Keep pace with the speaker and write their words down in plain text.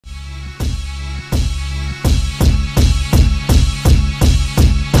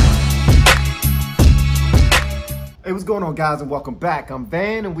Hey, what's going on, guys, and welcome back. I'm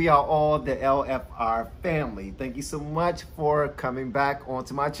Van, and we are all the LFR family. Thank you so much for coming back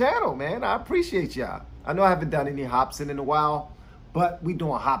onto my channel, man. I appreciate y'all. I know I haven't done any Hopsin in a while, but we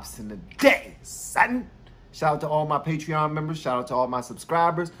doing Hopsin today, son. Shout out to all my Patreon members. Shout out to all my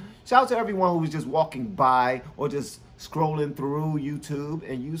subscribers. Shout out to everyone who was just walking by or just scrolling through YouTube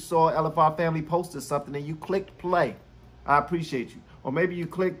and you saw LFR family posted something and you clicked play. I appreciate you. Or maybe you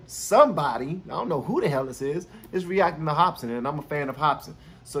clicked somebody, I don't know who the hell this is reacting to Hopsin, and I'm a fan of Hopsin.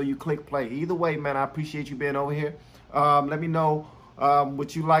 So you click play. Either way, man, I appreciate you being over here. Let me know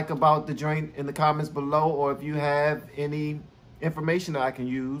what you like about the joint in the comments below, or if you have any information that I can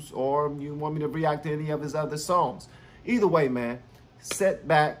use, or you want me to react to any of his other songs. Either way, man, sit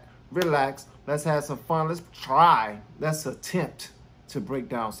back, relax, let's have some fun. Let's attempt to break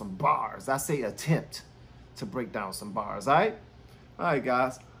down some bars. I say attempt to break down some bars, all right? All right,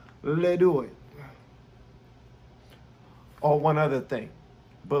 guys, let's do it. Oh, one other thing.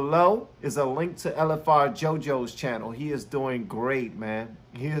 Below is a link to LFR JoJo's channel. He is doing great, man.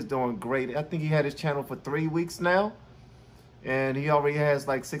 He is doing great. I think he had his channel for 3 weeks now, and he already has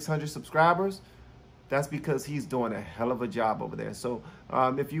like 600 subscribers. That's because he's doing a hell of a job over there. So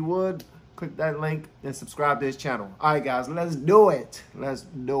if you would, click that link and subscribe to his channel. All right, guys, let's do it. Let's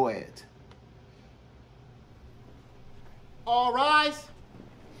do it. All rise.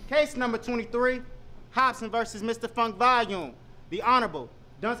 Case number 23, Hopsin versus Mr. Funk Volume. The Honorable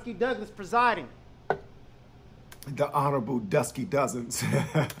Dunsky Douglas presiding. The Honorable Dusky Dozens.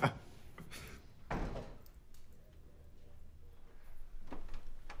 All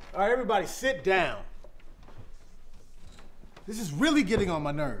right, everybody sit down. This is really getting on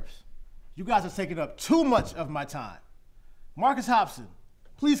my nerves. You guys are taking up too much of my time. Marcus Hopsin,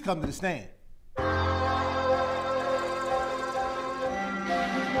 please come to the stand.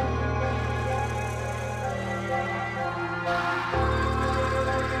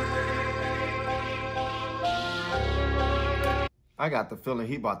 I got the feeling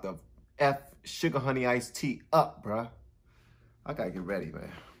he about to F Sugar Honey Iced Tea up, bruh. I gotta get ready,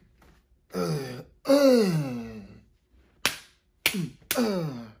 man.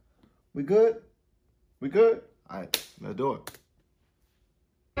 We good? We good? All right, let's do it.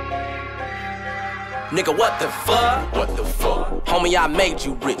 Nigga, what the fuck? What the fuck? Homie, I made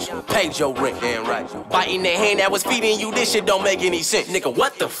you rich, paid your rent, damn right. Biting the hand that was feeding you, this shit don't make any sense. Nigga,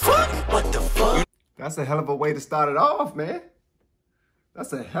 what the fuck? What the fuck? That's a hell of a way to start it off, man.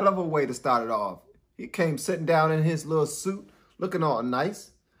 That's a hell of a way to start it off. He came sitting down in his little suit, looking all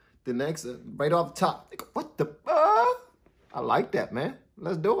nice. The next, right off the top, nigga, what the fuck? I like that, man.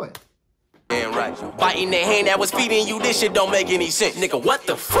 Let's do it. Damn right. Biting the hand that was feeding you, this shit don't make any sense. Nigga, what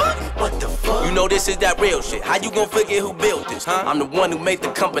the fuck? What the fuck? You know this is that real shit. How you gonna forget who built this, huh? I'm the one who made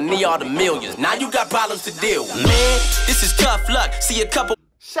the company all the millions. Now you got problems to deal with. Man, this is tough luck. See a couple.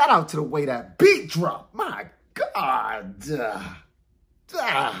 Shout out to the way that beat dropped. My God.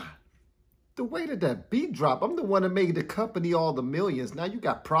 The way that beat dropped. I'm the one that made the company all the millions. Now you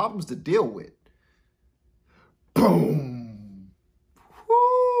got problems to deal with. Boom.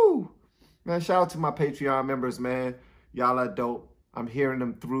 Woo. Man, shout out to my Patreon members, man. Y'all are dope. I'm hearing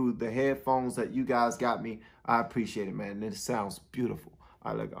them through the headphones that you guys got me. I appreciate it, man. It sounds beautiful.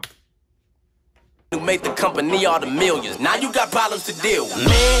 All right, let's go. Who made the company all the millions. Now you got problems to deal with.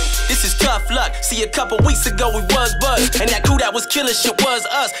 Man, this is tough luck. See, a couple weeks ago we was buzzed, and that crew that was killing shit was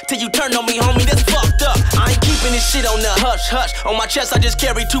us. Till you turned on me, homie, that's fucked up. I ain't keeping this shit on the hush hush. On my chest I just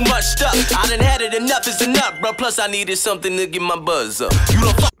carry too much stuff. I done had it, enough is enough, bro. Plus I needed something to get my buzz up. You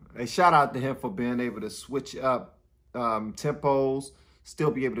don't fuck. Hey, shout out to him for being able to switch up tempos,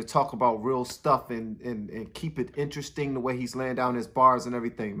 still be able to talk about real stuff and keep it interesting the way he's laying down his bars and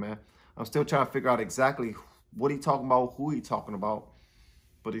everything, man. I'm still trying to figure out exactly what he talking about, who he talking about.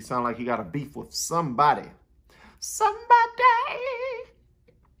 But he sound like he got a beef with somebody. Somebody!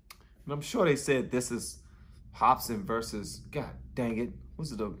 And I'm sure they said this is Hopsin versus, God dang it,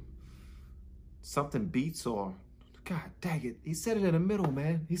 was it something beats or, God dang it. He said it in the middle,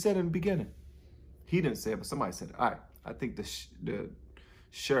 man. He said it in the beginning. He didn't say it, but somebody said it. All right, I think the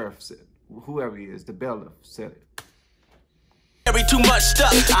sheriff said, whoever he is, the bailiff said it. Carry too much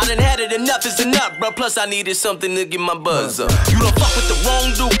stuff. I done had it, enough is enough, bro. Plus I needed something to get my buzz up. You done fuck with the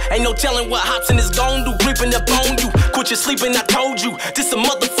wrong dude. Ain't no telling what Hopsin is gon' do. Creeping up on you. Quit your sleeping, I told you. This a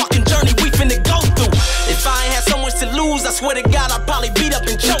motherfucking journey we finna go through. If I ain't had so much to lose, I swear to God I'd probably beat up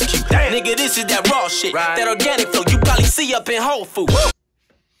and choke you. Damn. Nigga, this is that raw shit. Right. That organic flow you probably see up in Whole Foods.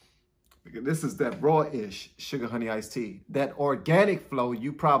 This is that raw-ish Sugar Honey Iced Tea. That organic flow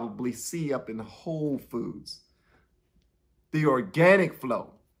you probably see up in Whole Foods. The organic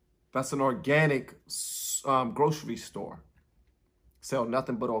flow. That's an organic grocery store. Sell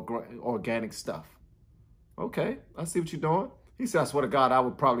nothing but organic stuff. Okay, I see what you're doing. He said, I swear to God, I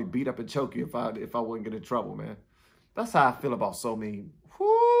would probably beat up and choke you if I wouldn't get in trouble, man. That's how I feel about so many.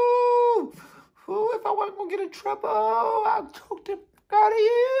 Whoo, if I wasn't gonna get in trouble, I'll choke the out of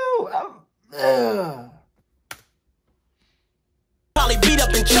you. Probably beat up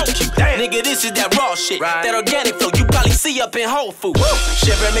and choke you. Nigga, this is that raw shit. Right. That organic flow you probably see up in Whole Foods.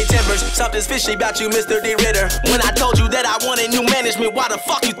 Shiver me timbers, something's fishy about you, Mr. D. Ritter. When I told you that I wanted new management, why the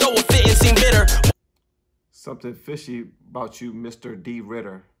fuck you throw a fit and seem bitter? Something fishy about you, Mr. D.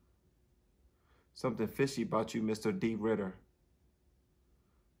 Ritter. Something fishy about you, Mr. D. Ritter.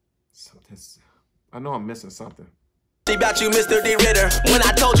 I know I'm missing something. About you, Mr. D. Ritter. When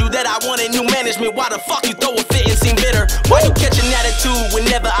I told you that I wanted new management, why the fuck you throw a fit and seem bitter? Why you catch an attitude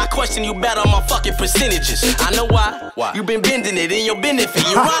whenever I question you about all my fucking percentages? I know why. Why? You been bending it in your benefit.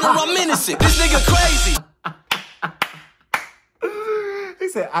 Your Honor, I'm innocent. This nigga crazy. He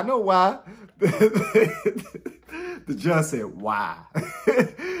said, I know why. The judge said, why?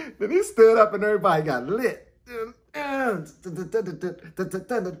 Then he stood up and everybody got lit.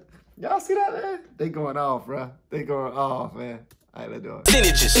 Y'all see that, man? They going off, bro. They going off, man. All right, let's do it.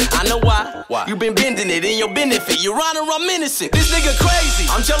 Percentages. I know why. Why? You been bending it in your benefit. Your Honor, I'm innocent. This nigga crazy.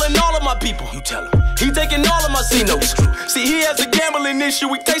 I'm telling all of my people. You tell him. He taking all of my C-notes. See, he has a gambling issue.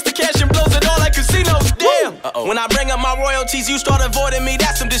 He takes the cash and blows it all like casinos. Damn. When I bring up my royalties, you start avoiding me.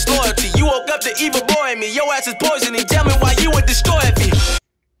 That's some disloyalty. You woke up to evil boy in me. Your ass is poisoning. Tell me why you would destroy me.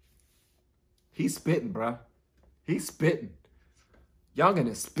 He's spitting, bro. He's spitting. Youngin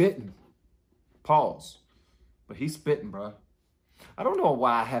is spitting. Pause. But he's spitting, bro. I don't know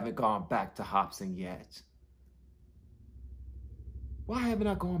why I haven't gone back to Hopsin yet. Why haven't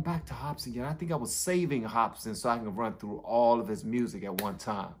I gone back to Hopsin yet? I think I was saving Hopsin so I can run through all of his music at one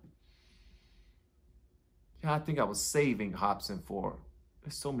time. Yeah, I think I was saving Hopsin for...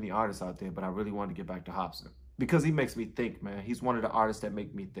 There's so many artists out there, but I really wanted to get back to Hopsin. Because he makes me think, man. He's one of the artists that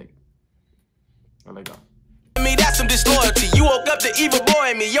make me think. There we go. Me, that's some disloyalty. You woke up to evil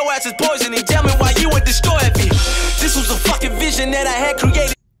boy in me. Your ass is poisoning. Tell me why you would destroy me. This was a fucking vision that I had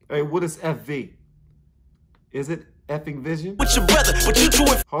created. Hey, what is FV? Is it effing vision? With your brother, but you two...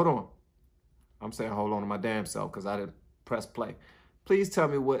 Hold on. I'm saying hold on to my damn self because I didn't press play. Please tell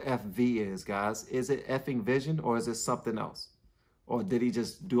me what FV is, guys. Is it effing vision or is it something else? Or did he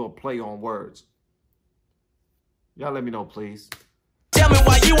just do a play on words? Y'all let me know, please. Tell me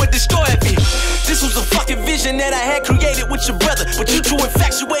why you would destroy me. This was a fucking vision that I had created with your brother. But you too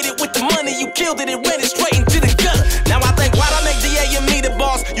infatuated with the money. You killed it and ran it straight into the gutter. Now I think, why'd I make DA and me the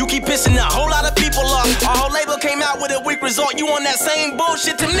boss? You keep pissing a whole lot of people off. Our whole label came out with a weak result. You on that same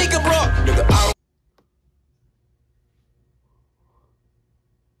bullshit Tamika brought. Nigga, I don't...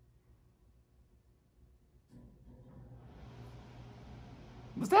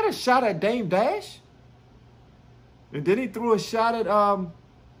 Was that a shot at Dame Dash? And then he threw a shot at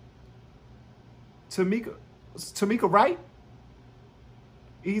Tamika Wright,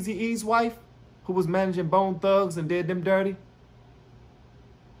 Eazy-E's wife, who was managing Bone Thugs and did them dirty.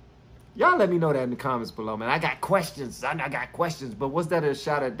 Y'all let me know that in the comments below, man. I got questions. I got questions, but was that a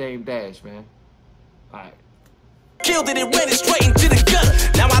shot at Dame Dash, man? All right. Killed it and ran it straight into the gutter.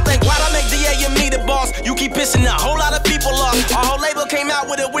 Now I think, why'd I make DA and me the boss? You keep pissing a whole lot of people off. Our whole label came out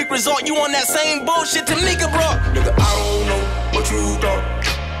with a weak result. You on that same bullshit Tamika brought. Nigga, I don't know what you thought.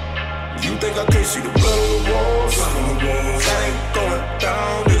 You think I can't see the blood on the walls? That ain't going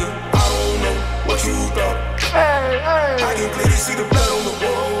down, nigga. I don't know what you thought. Hey, hey. I can clearly see the blood on the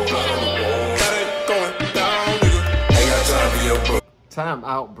wall. That ain't going down, nigga. Ain't got time for your bro. Time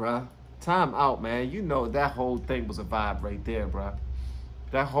out, bruh. Time out, man. You know that whole thing was a vibe right there, bruh.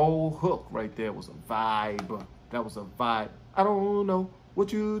 That whole hook right there was a vibe. That was a vibe. I don't know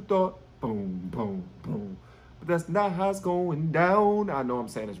what you thought. Boom, boom, boom. But that's not how it's going down. I know I'm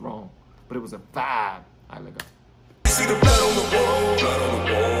saying it's wrong, but it was a vibe. All right, let go. See the blood on the wall.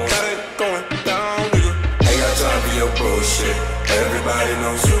 That ain't going down, nigga. Ain't got time for your bullshit. Everybody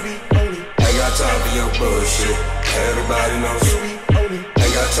knows you be on it. Ain't got time for your bullshit. Everybody knows you be on it.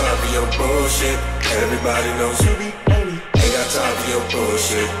 Ain't got time for your bullshit. Everybody knows you be on it. Ain't got time for your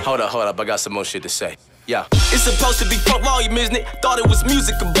bullshit. Hold up, I got some more shit to say. Yeah. It's supposed to be funk volume, isn't it? Thought it was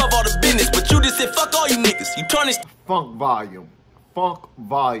music above all the business, but you just said fuck all you niggas. You turn this funk volume. Funk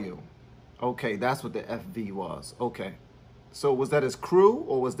volume. Okay, that's what the FV was. Okay. So was that his crew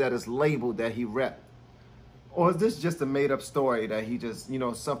or was that his label that he repped? Or is this just a made up story that he just, you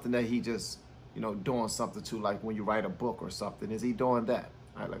know, something that he just, you know, doing something to, like when you write a book or something? Is he doing that?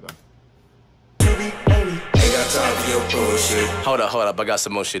 All right, let go. Ain't got time for your bullshit. Hold up, I got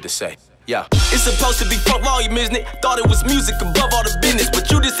some more shit to say. Yeah, it's supposed to be fuck volume, isn't it? Thought it was music above all the business, but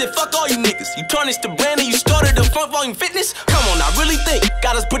you just said fuck all you niggas. You tarnished the brand and you started the funk volume fitness? Come on, I really think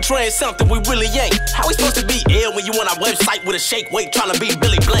got us portraying something we really ain't. How we supposed to be ill when you on our website with a shake weight trying to be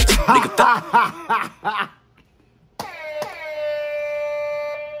Billy Blanks? Nigga,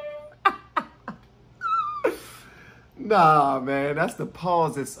 Nah, man, that's the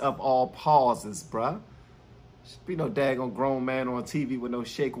pauses of all pauses, bruh. Should be no daggone grown man on TV with no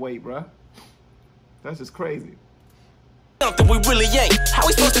shake weight, bruh. That's just crazy. Something we really ain't. How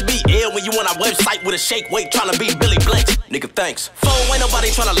we supposed to be ill when you on our website with a shake weight trying to be Billy Blanks? Nigga, thanks. Ain't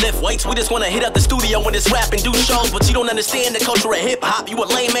nobody trying to lift weights. We just want to hit up the studio when it's rap and do shows. But you don't understand the culture of hip hop. You a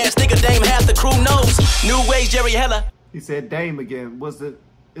lame ass nigga, Dame half the crew knows. New age Jerry Heller. He said Dame again.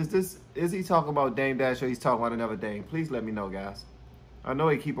 Is he talking about Dame Dash or he's talking about another Dame? Please let me know, guys. I know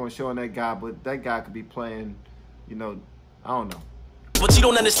he keep on showing that guy, but that guy could be playing, you know, I don't know. But you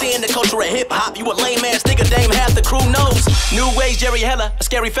don't understand the culture of hip-hop. You a lame ass nigga, Dame half the crew knows. New age Jerry Heller, a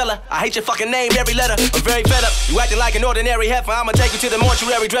scary fella. I hate your fucking name, every letter. I'm very fed up. You acting like an ordinary heifer. I'ma take you to the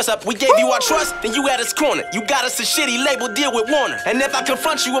mortuary dress up. We gave you our trust, then you at us corner. You got us a shitty label deal with Warner. And if I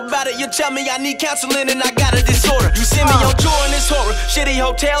confront you about it, you tell me I need counseling and I got a disorder. You send me on tour and it's horror. Shitty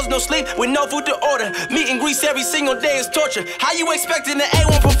hotels, no sleep, with no food to order. Meet and grease every single day is torture. How you expecting an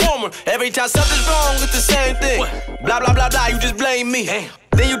A1 performer? Every time something's wrong, it's the same thing. Blah, blah, blah, blah, you just blame me. Damn.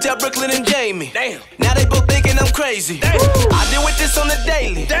 Then you tell Brooklyn and Jamie. Damn. Now they both thinking I'm crazy. Damn. I deal with this on the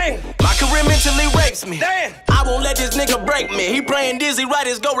daily. Damn. My career mentally rapes me. Damn. I won't let this nigga break me. He praying Dizzy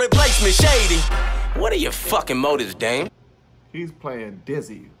Writers go replace me. Shady. What are your fucking motives, Dame? He's playing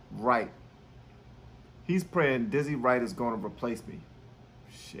Dizzy Wright. He's praying Dizzy Wright is going to replace me.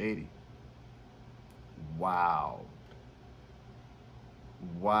 Shady. Wow.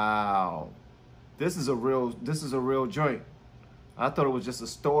 Wow. This is a real joint. I thought it was just a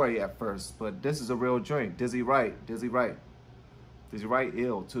story at first, but this is a real joint. Dizzy Wright. Dizzy Wright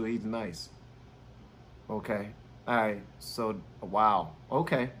ill too. He's nice. Okay. All right. So, wow.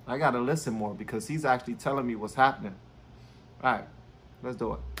 Okay. I got to listen more because he's actually telling me what's happening. All right. Let's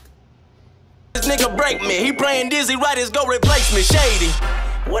do it. This nigga break me. He praying Dizzy Writers go replace me. Shady.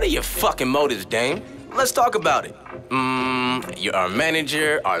 What are your fucking motives, Dame? Let's talk about it. You're our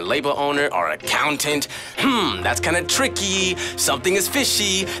manager, our label owner, our accountant. That's kind of tricky. Something is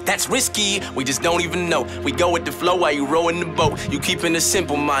fishy. That's risky. We just don't even know. We go with the flow while you rowing the boat. You keeping it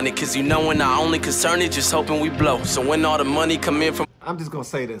simple-minded, cause you know when our only concern is just hoping we blow. So when all the money come in from... I'm just gonna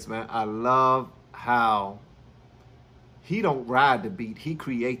say this, man. I love how he don't ride the beat. He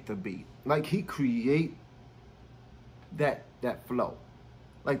create the beat. Like he create that flow.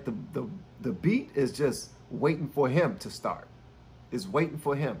 Like the beat is just waiting for him to start. It's waiting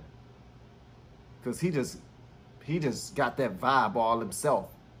for him. Because he just got that vibe all himself.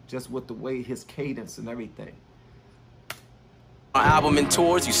 Just with the way his cadence and everything. Our album and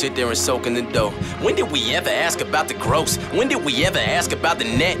tours, you sit there and soak in the dough. When did we ever ask about the gross? When did we ever ask about the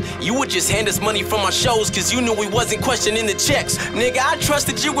net? You would just hand us money from our shows cause you knew we wasn't questioning the checks. Nigga, I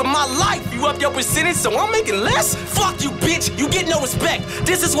trusted you with my life. You up your percentage so I'm making less? Fuck you, bitch. You get no respect.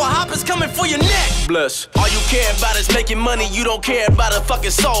 This is why Hopper's coming for your neck. Bless. All you care about is making money. You don't care about a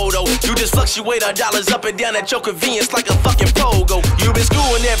fucking soul, though. You just fluctuate our dollars up and down at your convenience like a fucking pogo. You been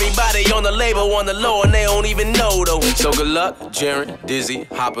screwing everybody on the label on the low and they don't even know, though. So good luck. Jaren, Dizzy,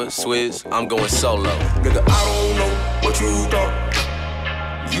 Hopper, Swizz, I'm going solo. Nigga, I don't know what you thought.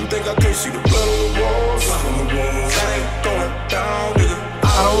 You think I can't see the blood on the walls? That ain't going down, nigga.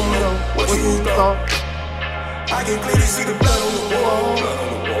 I don't know what you thought. I can clearly see the blood on the wall.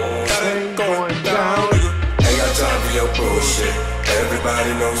 That ain't going down, nigga. Ain't got time for your bullshit.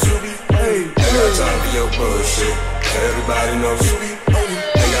 Everybody knows you be. Ain't got time for your bullshit. Everybody knows you be.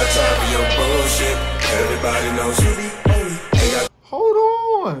 Ain't got time for your bullshit. Everybody knows you be.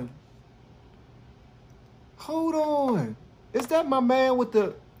 Hold on. Is that my man with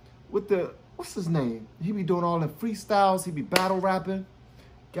the what's his name? He be doing all the freestyles. He be battle rapping.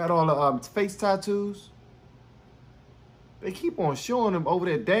 Got all the face tattoos. They keep on showing him over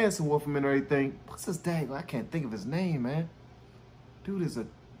there dancing with him and everything. What's his dang? I can't think of his name, man. Dude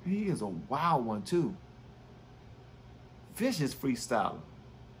he is a wild one too. Vicious freestyler.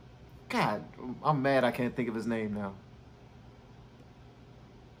 God, I'm mad I can't think of his name now.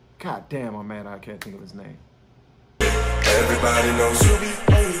 God damn, I'm mad I can't think of his name. Everybody knows you be.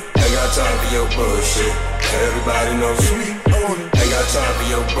 Ain't got time for your bullshit. Everybody knows you be. Ain't got time for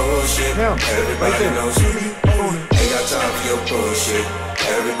your bullshit. Everybody knows you be. Ain't got time for your bullshit.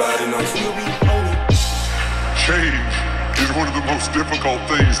 Everybody knows you be. Change is one of the most difficult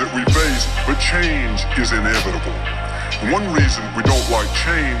things that we face, but change is inevitable. One reason we don't like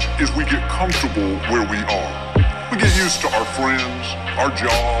change is we get comfortable where we are. We get used to our friends, our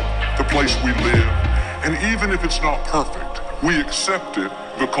job, the place we live, and even if it's not perfect, we accept it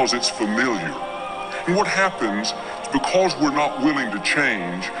because it's familiar. And what happens is because we're not willing to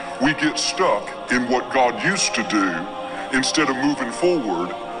change, we get stuck in what God used to do instead of moving forward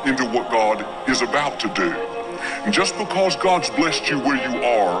into what God is about to do. And just because God's blessed you where you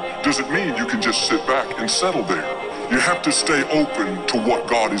are doesn't mean you can just sit back and settle there. You have to stay open to what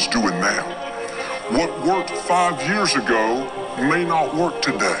God is doing now. What worked 5 years ago may not work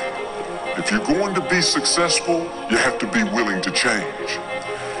today. If you're going to be successful, you have to be willing to change.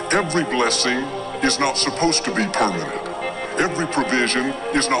 Every blessing is not supposed to be permanent. Every provision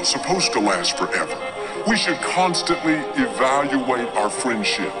is not supposed to last forever. We should constantly evaluate our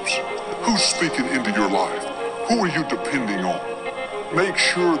friendships. Who's speaking into your life? Who are you depending on? Make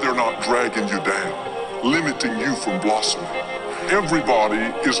sure they're not dragging you down, limiting you from blossoming. Everybody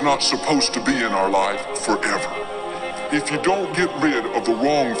is not supposed to be in our life forever. If you don't get rid of the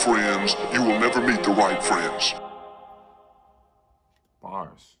wrong friends, you will never meet the right friends.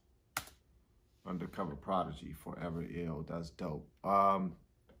 Bars. Undercover Prodigy, Forever Ill. That's dope. That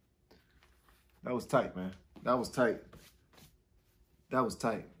was tight, man. That was tight. That was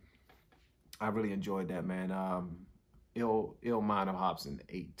tight. I really enjoyed that, man. Ill Mind of Hopsin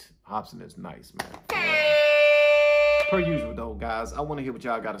 8. Hopsin is nice, man. Per usual, though, guys, I want to hear what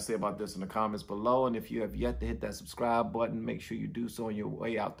y'all got to say about this in the comments below. And if you have yet to hit that subscribe button, make sure you do so on your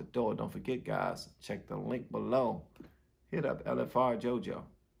way out the door. Don't forget, guys, check the link below. Hit up LFR JoJo.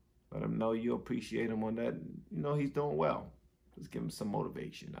 Let him know you appreciate him on that. You know he's doing well. Just give him some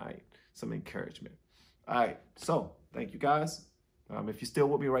motivation, all right? Some encouragement. All right, so thank you, guys. If you're still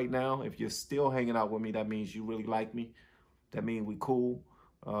with me right now, if you're still hanging out with me, that means you really like me. That means we cool.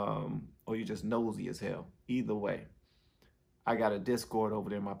 Or you're just nosy as hell. Either way, I got a Discord over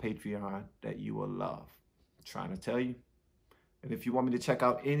there in my Patreon that you will love. I'm trying to tell you. And if you want me to check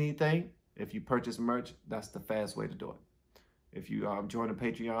out anything, if you purchase merch, that's the fast way to do it. If you join the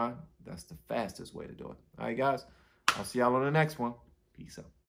Patreon, that's the fastest way to do it. All right, guys. I'll see y'all on the next one. Peace out.